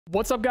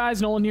What's up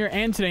guys, Nolan here,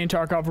 and today in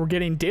Tarkov we're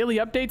getting daily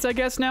updates I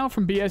guess now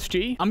from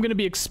BSG. I'm going to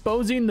be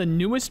exposing the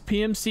newest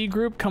PMC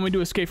group coming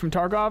to Escape from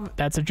Tarkov.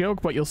 That's a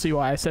joke, but you'll see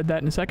why I said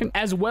that in a second.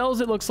 As well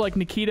as it looks like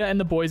Nikita and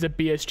the boys at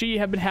BSG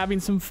have been having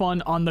some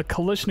fun on the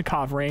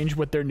Kalashnikov range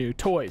with their new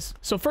toys.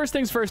 So first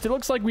things first, it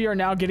looks like we are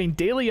now getting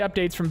daily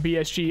updates from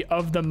BSG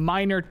of the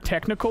minor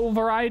technical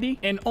variety,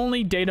 and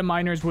only data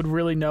miners would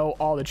really know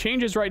all the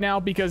changes right now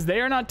because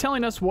they are not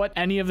telling us what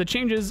any of the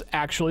changes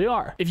actually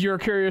are. If you're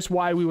curious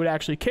why we would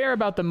actually care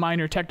about the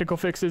minor technical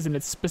fixes and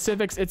its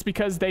specifics, it's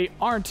because they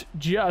aren't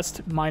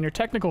just minor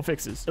technical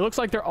fixes. It looks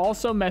like they're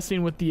also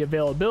messing with the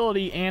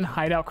availability and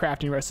hideout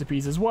crafting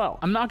recipes as well.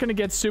 I'm not going to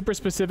get super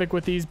specific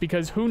with these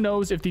because who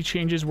knows if these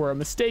changes were a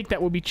mistake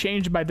that will be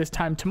changed by this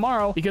time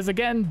tomorrow, because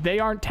again, they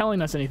aren't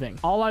telling us anything.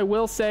 All I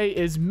will say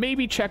is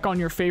maybe check on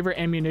your favorite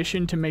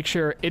ammunition to make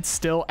sure it's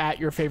still at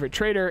your favorite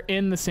trader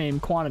in the same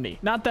quantity.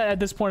 Not that at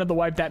this point of the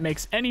wipe that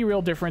makes any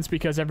real difference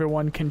because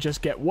everyone can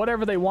just get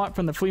whatever they want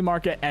from the flea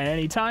market at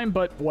any time,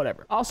 but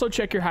whatever. Also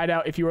check your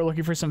hideout if you are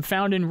looking for some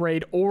found in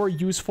raid or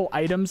useful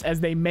items,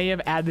 as they may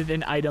have added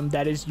an item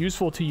that is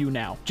useful to you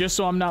now. Just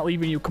so I'm not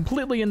leaving you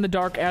completely in the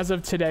dark, as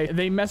of today,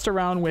 they messed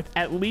around with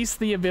at least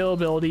the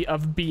availability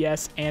of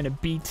BS and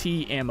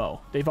BT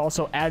ammo. They've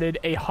also added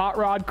a hot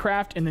rod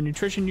craft in the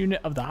nutrition unit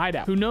of the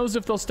hideout. Who knows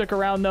if they'll stick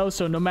around though,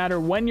 so no matter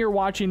when you're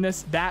watching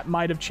this, that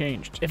might have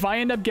changed. If I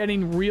end up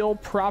getting real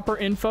proper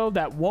info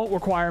that won't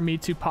require me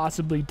to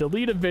possibly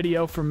delete a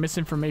video for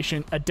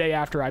misinformation a day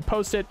after I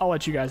post it, I'll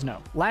let you guys know.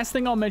 Last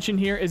thing I'll mention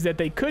here is that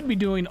they could be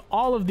doing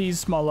all of these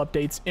small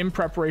updates in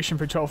preparation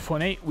for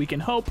 12.8. We can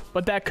hope,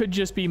 but that could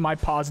just be my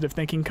positive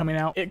thinking coming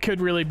out. It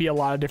could really be a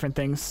lot of different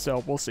things,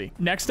 so we'll see.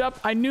 Next up,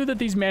 I knew that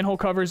these manhole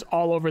covers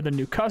all over the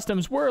new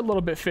customs were a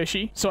little bit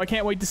fishy, so I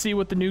can't wait to see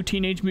what the new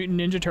Teenage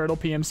Mutant Ninja Turtle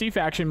PMC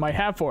faction might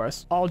have for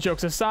us. All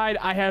jokes aside,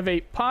 I have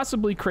a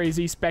possibly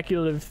crazy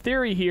speculative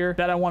theory here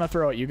that I want to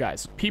throw at you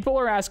guys. People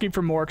are asking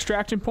for more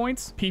extraction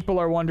points. People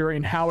are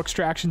wondering how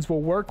extractions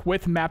will work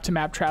with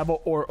map-to-map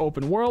travel or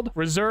open world.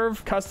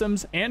 Reserve,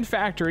 customs, and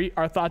factory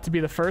are thought to be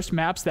the first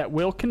maps that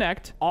will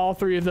connect. All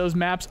three of those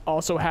maps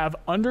also have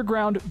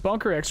underground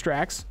bunker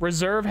extracts.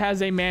 Reserve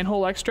has a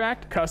manhole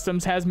extract.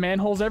 Customs has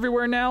manholes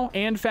everywhere now,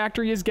 and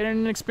factory is getting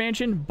an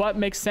expansion, but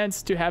makes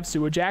sense to have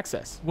sewage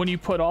access. When you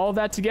put all of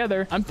that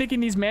together, I'm thinking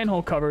these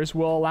manhole covers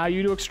will allow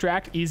you to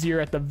extract easier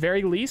at the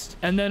very least.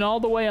 And then all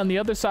the way on the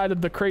other side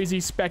of the crazy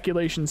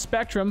speculation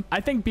spectrum,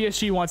 I think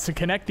BSG wants to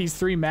connect these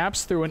three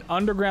maps through an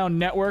underground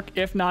network,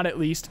 if not at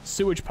least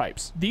sewage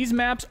pipes. These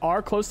maps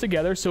are close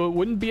together, so it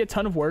wouldn't be a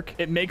ton of work.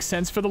 It makes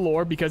sense for the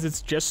lore because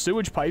it's just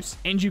sewage pipes,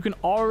 and you can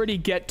already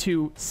get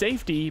to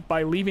safety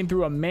by leaving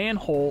through a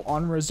manhole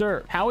on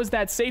reserve. How is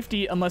that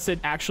safety unless it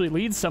actually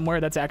leads somewhere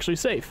that's actually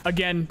safe?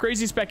 Again,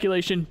 crazy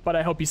speculation, but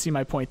I hope you see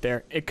my point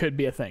there. It could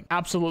be a thing.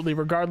 Absolutely,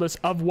 regardless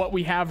of what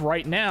we have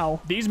right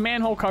now, these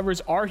manhole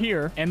covers are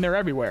here and they're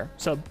everywhere,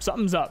 so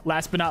something's up.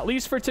 Last but not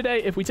least for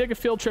today, if we take a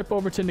field trip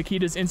over to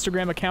Nikita's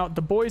Instagram account,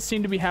 the boys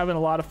seem to be having a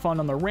lot of fun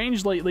on the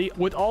range lately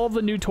with all of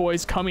the new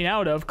toys coming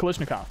out of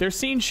Kalashnikov. They're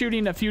seen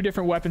shooting a few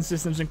different weapon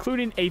systems,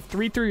 including a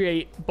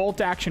 338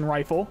 bolt action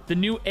rifle, the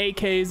new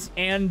AKs,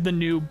 and the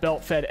new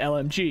belt-fed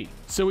LMG.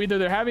 So either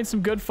they're having some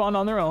good fun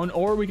on their own,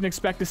 or we can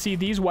expect to see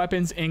these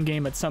weapons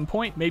in-game at some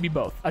point, maybe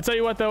both. I tell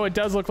you what though, it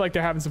does look like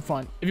they're having some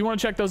fun. If you want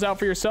to check those out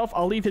for yourself,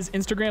 I'll leave his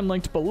Instagram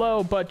linked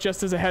below, but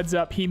just as a heads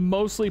up, he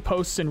mostly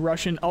posts in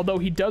Russian, although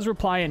he does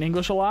reply in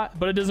English a lot,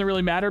 but it doesn't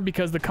really matter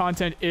because the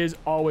content is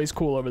always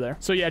cool over there.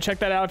 So yeah, check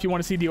that out if you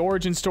want to see the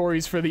origin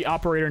stories for the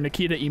Operator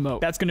Nikita Emote.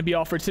 That's going to be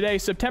all for today,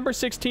 September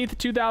 16th,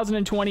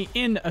 2020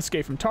 in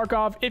Escape from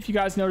Tarkov. If you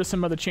guys notice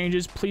some other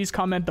changes, please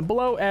comment them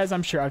below, as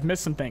I'm sure I've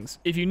missed some things.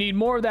 If you need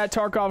more of that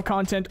Tarkov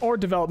content or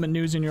development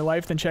news in your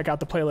life, then check out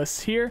the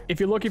playlists here. If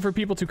you're looking for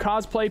people to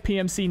cosplay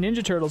PMC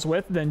Ninja Turtles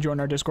with, then join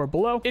our Discord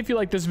below. If you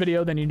like this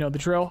video, then you know the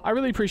drill. I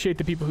really appreciate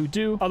the people who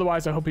do.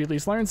 Otherwise, I hope you at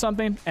least learned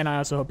something, and I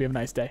also hope you have a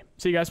nice day.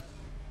 See you guys.